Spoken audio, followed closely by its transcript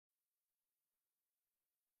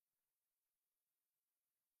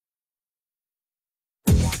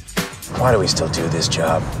Why do we still do this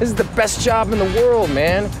job? This is the best job in the world,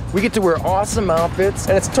 man. We get to wear awesome outfits,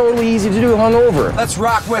 and it's totally easy to do hungover. Let's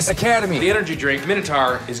rock West Academy. The energy drink,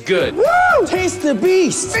 Minotaur, is good. Woo! Taste the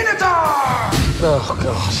beast. Minotaur! Oh,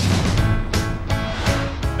 gosh.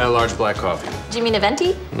 A large black coffee. Do you mean a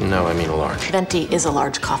venti? No, I mean a large. Venti is a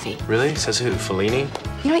large coffee. Really? Says who? Fellini?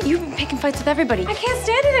 You know what? You've been picking fights with everybody. I can't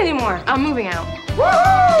stand it anymore. I'm moving out.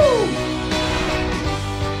 Woohoo!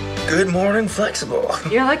 Good morning, Flexible.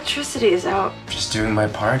 Your electricity is out. Just doing my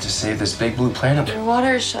part to save this big blue planet. Your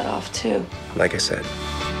water is shut off, too. Like I said.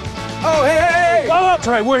 Oh, hey! Whoa, that's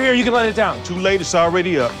right, we're here. You can let it down. Too late, it's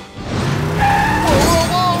already up.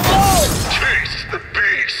 Chase the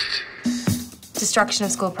beast. Destruction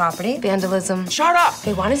of school property, vandalism. Shut up!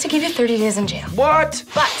 They wanted to give you 30 days in jail. What?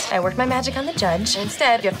 But I worked my magic on the judge.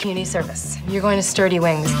 Instead, you have community service. You're going to Sturdy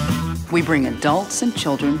Wings. We bring adults and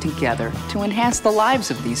children together to enhance the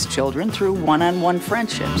lives of these children through one-on-one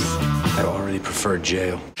friendships. I already prefer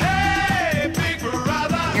jail.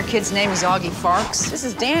 Your kid's name is Augie Farks. This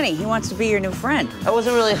is Danny. He wants to be your new friend. I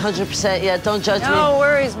wasn't really 100% yet. Don't judge me. No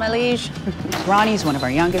worries, my liege. Ronnie's one of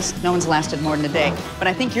our youngest. No one's lasted more than a day. But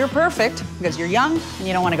I think you're perfect because you're young and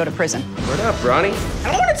you don't want to go to prison. Word up, Ronnie?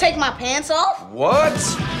 I don't want to take my pants off. What?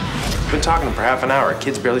 Been talking to him for half an hour.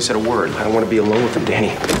 Kid's barely said a word. I don't want to be alone with him,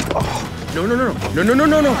 Danny. Oh. No.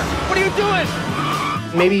 What are you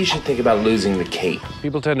doing? Maybe you should think about losing the cape.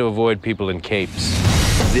 People tend to avoid people in capes.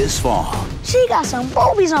 This fall. She got some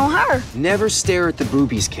boobies on her. Never stare at the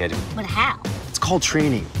boobies, kid. But how? It's called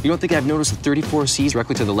training. You don't think I've noticed the 34 C's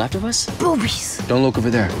directly to the left of us? Boobies. Don't look over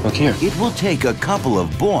there. Look here. It will take a couple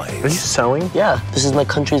of boys. Are you sewing? Yeah, this is my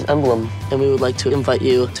country's emblem, and we would like to invite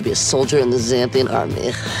you to be a soldier in the Xanthian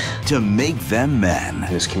army. To make them men.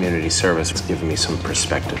 This community service has given me some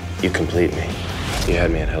perspective. You complete me. You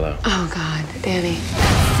had me at hello. Oh, God, Danny.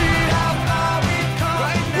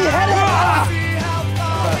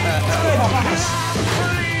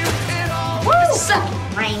 What's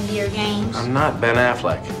up, reindeer games? I'm not Ben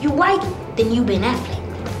Affleck. You white, then you Ben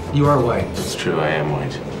Affleck. You are white. It's true, I am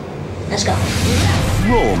white. Let's go.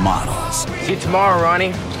 Role models. See you tomorrow,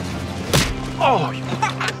 Ronnie. Oh,